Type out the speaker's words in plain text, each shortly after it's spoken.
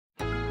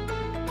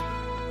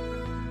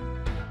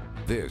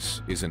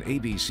This is an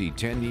ABC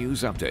 10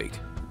 News Update.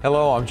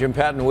 Hello, I'm Jim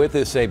Patton with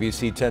this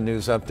ABC 10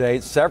 News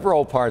Update.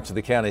 Several parts of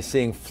the county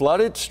seeing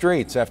flooded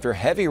streets after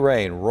heavy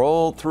rain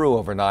rolled through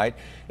overnight.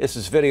 This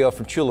is video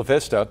from Chula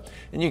Vista,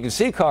 and you can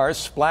see cars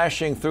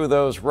splashing through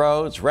those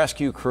roads.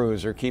 Rescue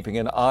crews are keeping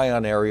an eye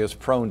on areas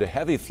prone to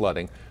heavy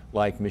flooding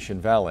like Mission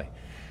Valley.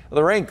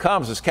 The rain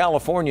comes as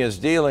California is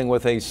dealing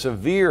with a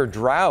severe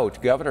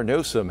drought. Governor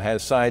Newsom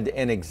has signed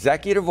an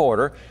executive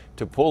order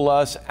to pull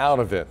us out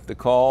of it. The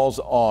calls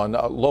on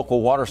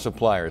local water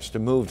suppliers to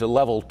move to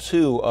level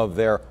 2 of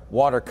their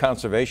water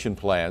conservation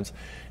plans.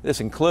 This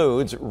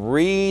includes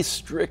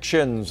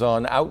restrictions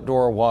on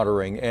outdoor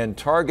watering and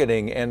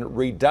targeting and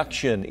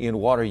reduction in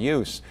water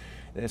use.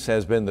 This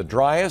has been the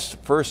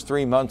driest first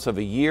 3 months of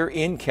a year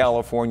in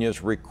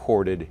California's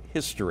recorded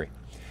history.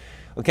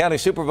 Well, County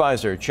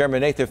Supervisor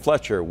Chairman Nathan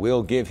Fletcher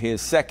will give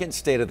his second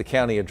State of the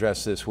County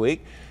address this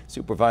week.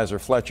 Supervisor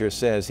Fletcher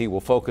says he will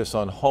focus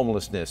on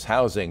homelessness,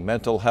 housing,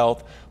 mental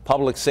health,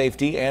 public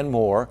safety, and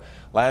more.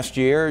 Last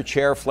year,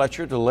 Chair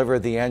Fletcher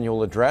delivered the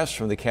annual address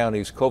from the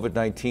county's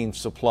COVID-19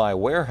 supply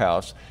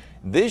warehouse.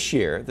 This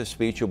year, the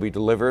speech will be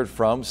delivered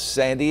from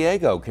San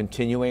Diego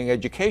Continuing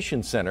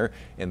Education Center,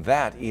 and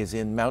that is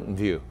in Mountain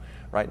View.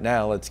 Right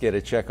now, let's get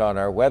a check on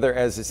our weather,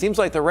 as it seems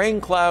like the rain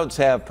clouds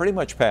have pretty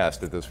much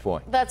passed at this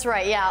point. That's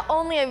right, yeah.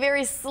 Only a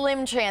very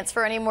slim chance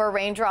for any more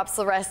raindrops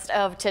the rest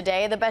of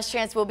today. The best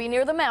chance will be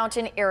near the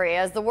mountain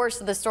areas. The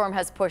worst of the storm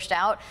has pushed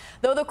out,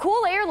 though the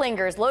cool air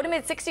lingers. Low to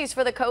mid 60s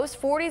for the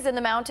coast, 40s in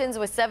the mountains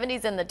with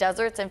 70s in the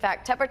deserts. In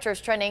fact, temperatures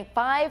trending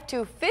 5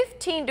 to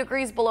 15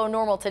 degrees below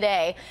normal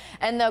today.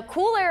 And the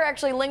cool air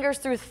actually lingers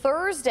through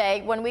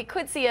Thursday, when we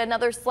could see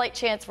another slight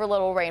chance for a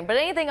little rain. But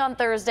anything on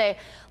Thursday,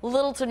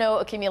 little to no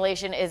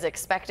accumulation is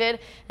expected,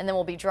 and then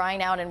we'll be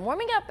drying out and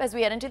warming up as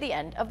we head into the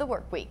end of the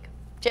work week.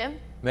 Jim?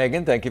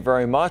 Megan, thank you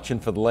very much.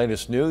 And for the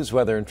latest news,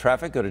 weather, and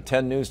traffic, go to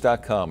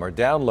 10news.com or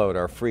download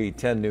our free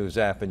 10 News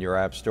app in your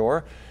app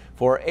store.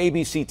 For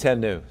ABC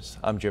 10 News,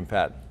 I'm Jim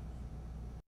Patton.